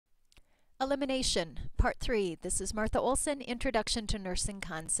Elimination, Part 3. This is Martha Olson, Introduction to Nursing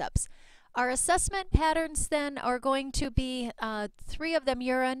Concepts. Our assessment patterns then are going to be 3 of them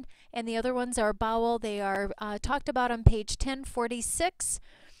urine and the other ones are bowel. They are talked about on page 1046.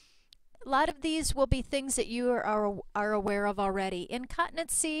 A lot of these will be things that you are aware of already.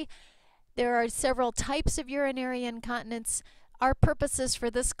 Incontinency, there are several types of urinary incontinence. Our purposes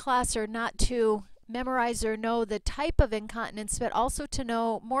for this class are not to memorize or know the type of incontinence, but also to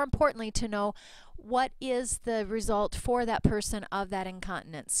know, more importantly, to know what is the result for that person of that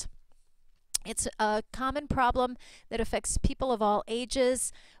incontinence. It's a common problem that affects people of all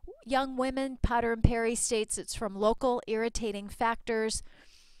ages. Young women, Potter and Perry states it's from local irritating factors.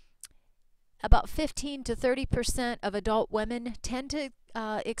 About 15 to 30% of adult women tend to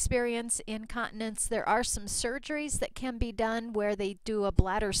experience incontinence. There are some surgeries that can be done where they do a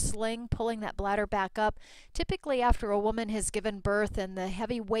bladder sling, pulling that bladder back up, typically after a woman has given birth and the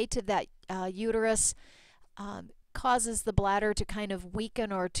heavy weight of that uterus causes the bladder to kind of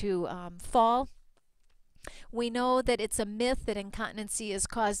weaken or to fall. We know that it's a myth that incontinency is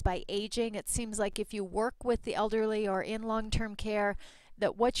caused by aging. It seems like if you work with the elderly or in long-term care,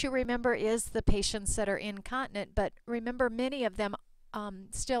 that what you remember is the patients that are incontinent, but remember many of them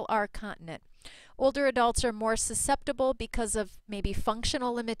still are continent. Older adults are more susceptible because of maybe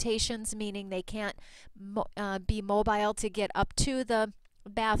functional limitations, meaning they can't be mobile to get up to the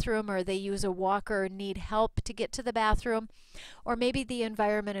bathroom, or they use a walker or need help to get to the bathroom, or maybe the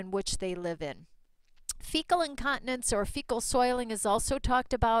environment in which they live in. Fecal incontinence or fecal soiling is also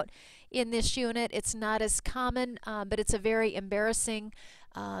talked about in this unit. It's not as common, but it's a very embarrassing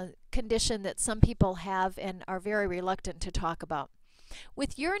condition that some people have and are very reluctant to talk about.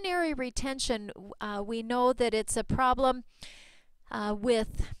 With urinary retention, we know that it's a problem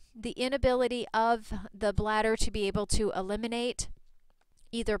with the inability of the bladder to be able to eliminate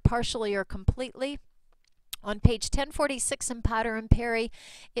either partially or completely. On page 1046 in Potter and Perry,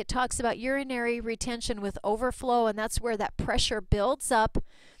 it talks about urinary retention with overflow, and that's where that pressure builds up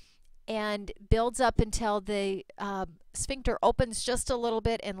until the sphincter opens just a little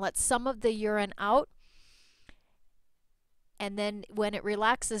bit and lets some of the urine out. And then when it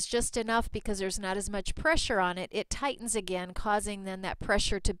relaxes just enough because there's not as much pressure on it, it tightens again, causing then that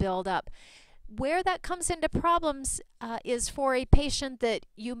pressure to build up. Where that comes into problems is for a patient that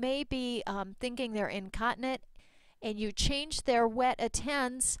you may be thinking they're incontinent and you change their wet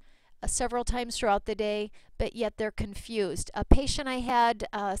attends several times throughout the day, but yet they're confused. A patient I had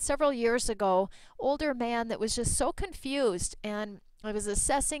several years ago, older man that was just so confused, and I was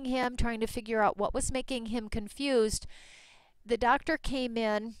assessing him, trying to figure out what was making him confused. The doctor came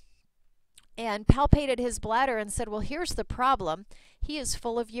in and palpated his bladder and said, well, here's the problem. He is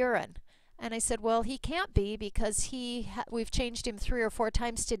full of urine. And I said, well, he can't be because we've changed him 3 or 4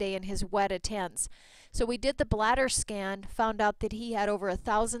 times today in his wet attends. So we did the bladder scan, found out that he had over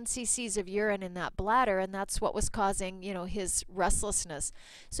 1,000 cc's of urine in that bladder, and that's what was causing, his restlessness.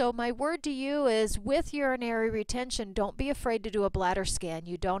 So my word to you is, with urinary retention, don't be afraid to do a bladder scan.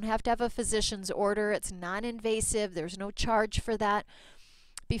 You don't have to have a physician's order. It's non-invasive. There's no charge for that.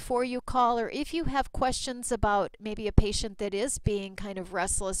 Before you call, or if you have questions about maybe a patient that is being kind of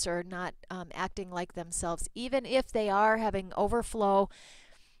restless or not acting like themselves, even if they are having overflow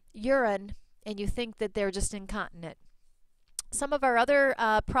urine and you think that they're just incontinent. Some of our other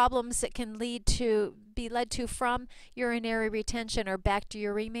problems that can be led to from urinary retention are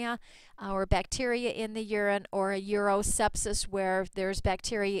bacteremia or bacteria in the urine, or a urosepsis where there's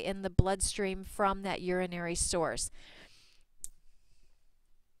bacteria in the bloodstream from that urinary source.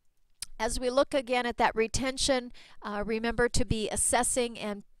 As we look again at that retention, remember to be assessing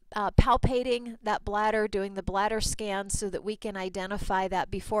and palpating that bladder, doing the bladder scan so that we can identify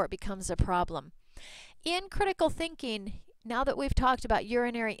that before it becomes a problem. In critical thinking, now that we've talked about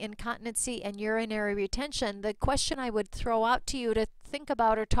urinary incontinency and urinary retention, the question I would throw out to you to think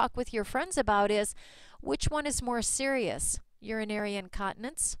about or talk with your friends about is, which one is more serious, urinary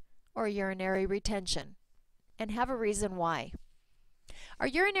incontinence or urinary retention? And have a reason why. Our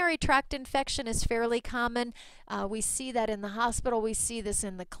urinary tract infection is fairly common. We see that in the hospital. We see this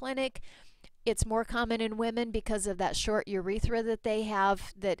in the clinic. It's more common in women because of that short urethra that they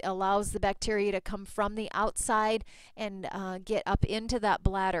have that allows the bacteria to come from the outside and get up into that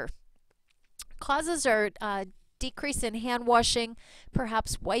bladder. Causes are decrease in hand washing,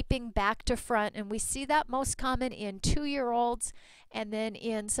 perhaps wiping back to front, and we see that most common in 2-year-olds and then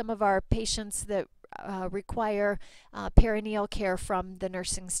in some of our patients that require perineal care from the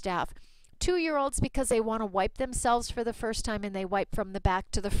nursing staff. 2-year-olds because they want to wipe themselves for the first time and they wipe from the back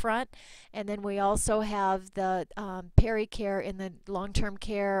to the front. And then we also have the pericare in the long-term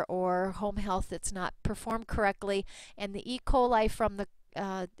care or home health that's not performed correctly, and the E. coli from the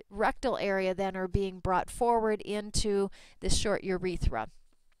rectal area then are being brought forward into the short urethra.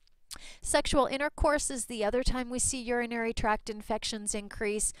 Sexual intercourse is the other time we see urinary tract infections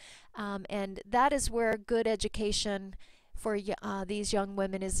increase, and that is where good education for these young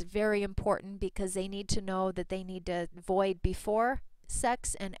women is very important, because they need to know that they need to void before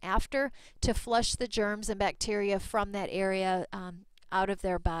sex and after to flush the germs and bacteria from that area out of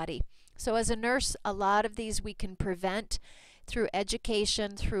their body. So as a nurse, a lot of these we can prevent through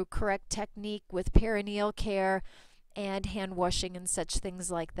education, through correct technique with perineal care and hand washing and such things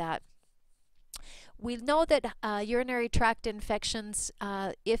like that. We know that urinary tract infections,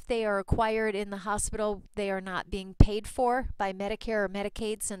 if they are acquired in the hospital, they are not being paid for by Medicare or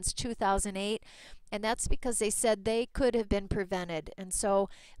Medicaid since 2008. And that's because they said they could have been prevented. And so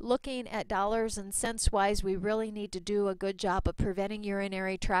looking at dollars and cents wise, we really need to do a good job of preventing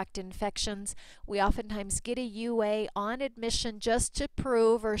urinary tract infections. We oftentimes get a UA on admission just to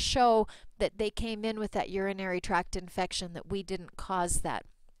prove or show that they came in with that urinary tract infection, that we didn't cause that.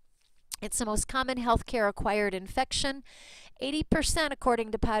 It's the most common healthcare acquired infection. 80%,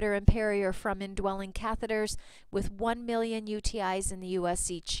 according to Potter and Perry, are from indwelling catheters, with 1 million UTIs in the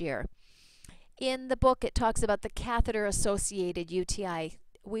U.S. each year. In the book, it talks about the catheter-associated UTI.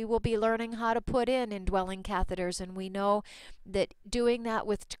 We will be learning how to put in indwelling catheters, and we know that doing that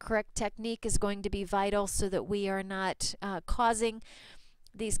with correct technique is going to be vital so that we are not causing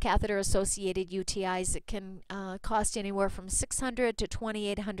these catheter-associated UTIs that can cost anywhere from $600 to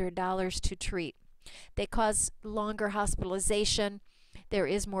 $2,800 to treat. They cause longer hospitalization. There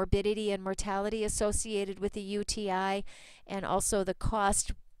is morbidity and mortality associated with the UTI, and also the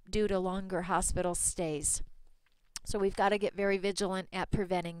cost due to longer hospital stays. So we've got to get very vigilant at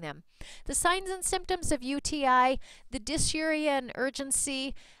preventing them. The signs and symptoms of UTI, the dysuria and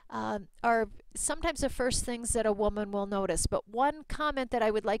urgency are sometimes the first things that a woman will notice. But one comment that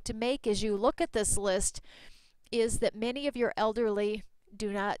I would like to make as you look at this list is that many of your elderly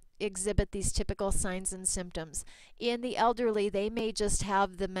do not exhibit these typical signs and symptoms. In the elderly, they may just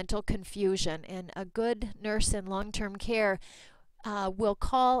have the mental confusion, and a good nurse in long-term care will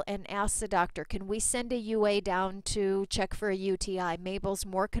call and ask the doctor, can we send a UA down to check for a UTI? Mabel's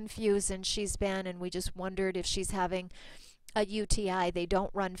more confused than she's been, and we just wondered if she's having a UTI. They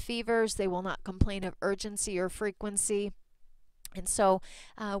don't run fevers. They will not complain of urgency or frequency. And so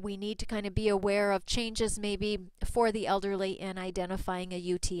we need to kind of be aware of changes maybe for the elderly in identifying a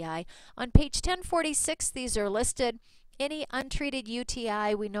UTI. On page 1046, these are listed. Any untreated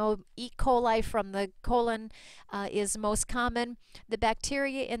UTI, we know E. coli from the colon is most common. The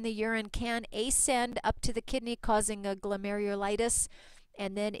bacteria in the urine can ascend up to the kidney, causing a glomerulitis.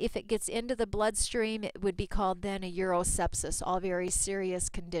 And then if it gets into the bloodstream, it would be called then a urosepsis, all very serious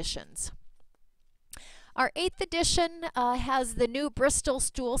conditions. Our 8th edition has the new Bristol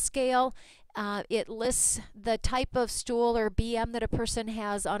stool scale. It lists the type of stool or BM that a person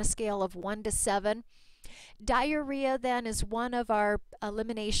has on a scale of 1 to 7. Diarrhea then is one of our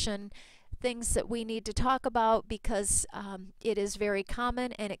elimination things that we need to talk about, because it is very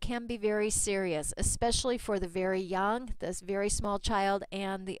common and it can be very serious, especially for the very young, this very small child,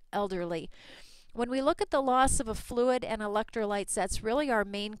 and the elderly. When we look at the loss of a fluid and electrolytes, that's really our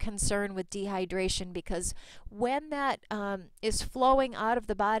main concern with dehydration, because when that is flowing out of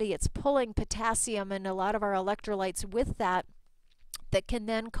the body, it's pulling potassium and a lot of our electrolytes with that can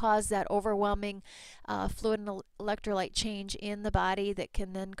then cause that overwhelming fluid and electrolyte change in the body that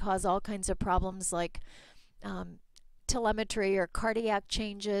can then cause all kinds of problems like telemetry or cardiac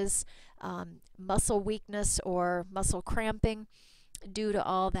changes, muscle weakness or muscle cramping due to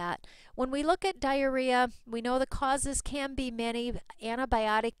all that. When we look at diarrhea, we know the causes can be many.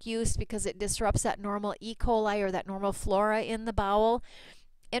 Antibiotic use, because it disrupts that normal E. coli or that normal flora in the bowel.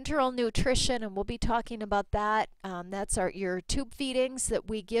 Enteral nutrition, and we'll be talking about that. That's your tube feedings that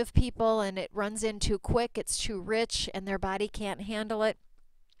we give people, and it runs in too quick, it's too rich, and their body can't handle it.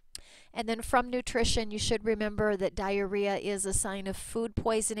 And then from nutrition, you should remember that diarrhea is a sign of food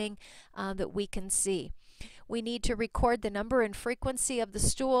poisoning that we can see. We need to record the number and frequency of the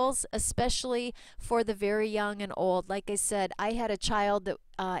stools, especially for the very young and old. Like I said, I had a child that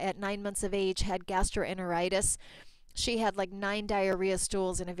at 9 months of age had gastroenteritis. She had like 9 diarrhea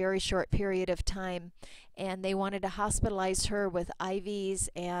stools in a very short period of time, and they wanted to hospitalize her with IVs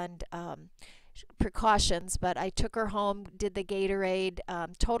and precautions, but I took her home, did the Gatorade,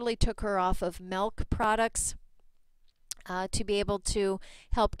 totally took her off of milk products, to be able to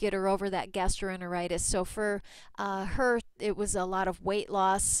help get her over that gastroenteritis. So for her, it was a lot of weight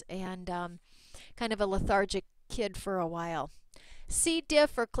loss and kind of a lethargic kid for a while. C.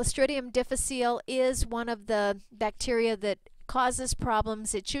 diff or Clostridium difficile is one of the bacteria that causes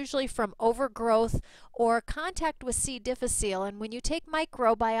problems. It's usually from overgrowth or contact with C. difficile. And when you take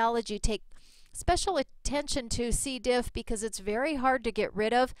microbiology, take special attention to C. diff because it's very hard to get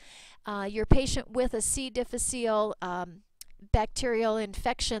rid of. Your patient with a C. difficile bacterial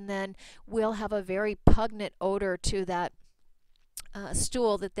infection then will have a very pungent odor to that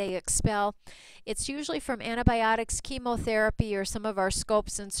stool that they expel. It's usually from antibiotics, chemotherapy, or some of our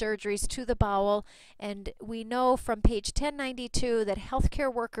scopes and surgeries to the bowel. And we know from page 1092 that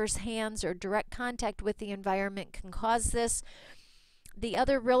healthcare workers' hands or direct contact with the environment can cause this. The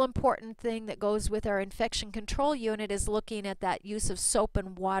other real important thing that goes with our infection control unit is looking at that use of soap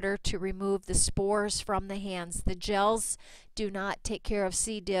and water to remove the spores from the hands. The gels do not take care of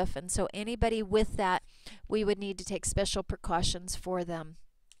C. diff, and so anybody with that, we would need to take special precautions for them.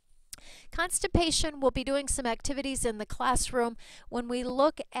 Constipation, we'll be doing some activities in the classroom. When we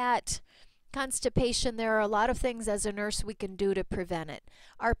look at constipation, there are a lot of things as a nurse we can do to prevent it.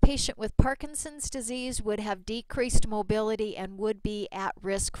 Our patient with Parkinson's disease would have decreased mobility and would be at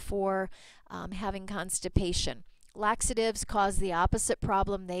risk for having constipation. Laxatives cause the opposite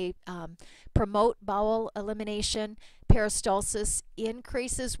problem. They promote bowel elimination. Peristalsis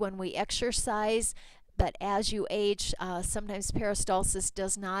increases when we exercise, but as you age, sometimes peristalsis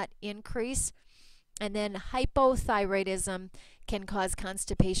does not increase. And then hypothyroidism can cause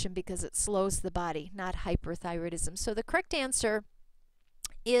constipation because it slows the body, not hyperthyroidism. So the correct answer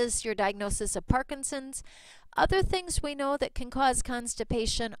is your diagnosis of Parkinson's. Other things we know that can cause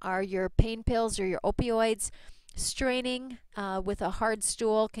constipation are your pain pills or your opioids. Straining with a hard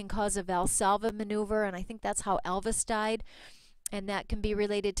stool can cause a Valsalva maneuver, and I think that's how Elvis died. And that can be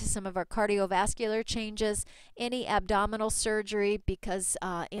related to some of our cardiovascular changes. Any abdominal surgery, because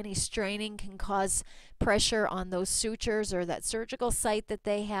any straining can cause pressure on those sutures or that surgical site that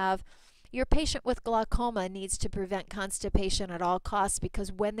they have. Your patient with glaucoma needs to prevent constipation at all costs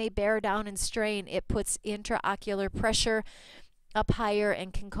because when they bear down and strain, it puts intraocular pressure up higher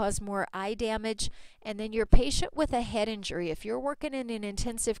and can cause more eye damage. And then your patient with a head injury, if you're working in an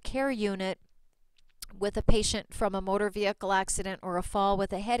intensive care unit with a patient from a motor vehicle accident or a fall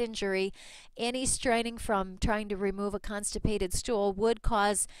with a head injury, any straining from trying to remove a constipated stool would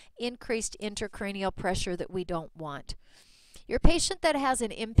cause increased intracranial pressure that we don't want. Your patient that has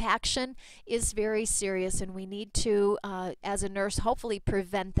an impaction is very serious, and we need to, as a nurse, hopefully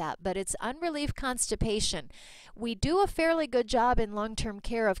prevent that. But it's unrelieved constipation. We do a fairly good job in long-term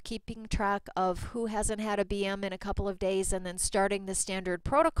care of keeping track of who hasn't had a BM in a couple of days and then starting the standard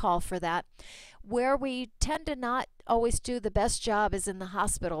protocol for that. Where we tend to not always do the best job is in the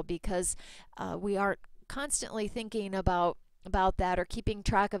hospital because we aren't constantly thinking about that or keeping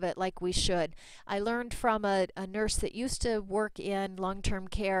track of it like we should. I learned from a nurse that used to work in long-term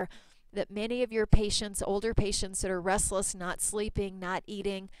care that many of your patients, older patients that are restless, not sleeping, not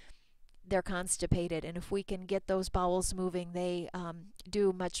eating, they're constipated. And if we can get those bowels moving, they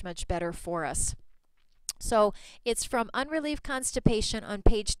do much, much better for us. So it's from unrelieved constipation on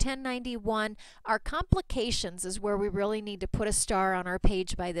page 1091. Our complications is where we really need to put a star on our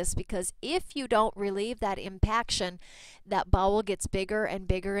page by this, because if you don't relieve that impaction, that bowel gets bigger and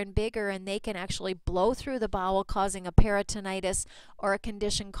bigger and bigger, and they can actually blow through the bowel, causing a peritonitis or a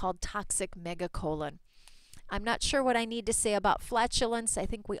condition called toxic megacolon. I'm not sure what I need to say about flatulence. I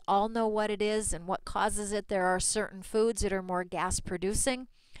think we all know what it is and what causes it. There are certain foods that are more gas producing.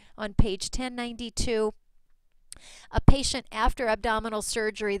 On page 1092, a patient after abdominal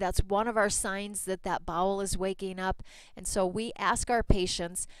surgery, that's one of our signs that that bowel is waking up. And so we ask our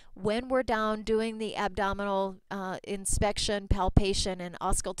patients when we're down doing the abdominal inspection, palpation, and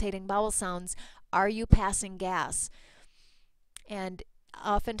auscultating bowel sounds, are you passing gas? And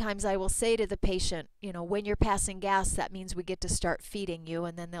oftentimes I will say to the patient, you know, when you're passing gas, that means we get to start feeding you.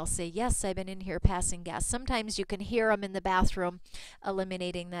 And then they'll say, yes, I've been in here passing gas. Sometimes you can hear them in the bathroom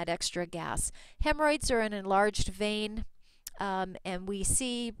eliminating that extra gas. Hemorrhoids are an enlarged vein, and we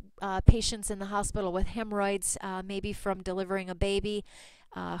see patients in the hospital with hemorrhoids, maybe from delivering a baby,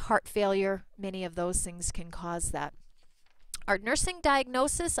 heart failure. Many of those things can cause that. Our nursing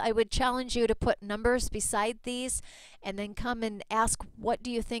diagnosis, I would challenge you to put numbers beside these and then come and ask, what do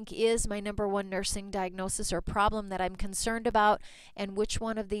you think is my number one nursing diagnosis or problem that I'm concerned about, and which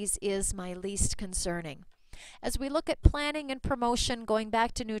one of these is my least concerning? As we look at planning and promotion, going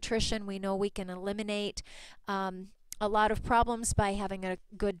back to nutrition, we know we can eliminate a lot of problems by having a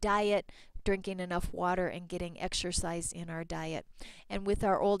good diet, drinking enough water and getting exercise in our diet. And with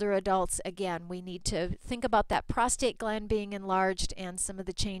our older adults, again, we need to think about that prostate gland being enlarged and some of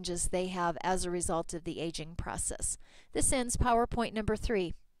the changes they have as a result of the aging process. This ends PowerPoint number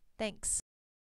 3. Thanks.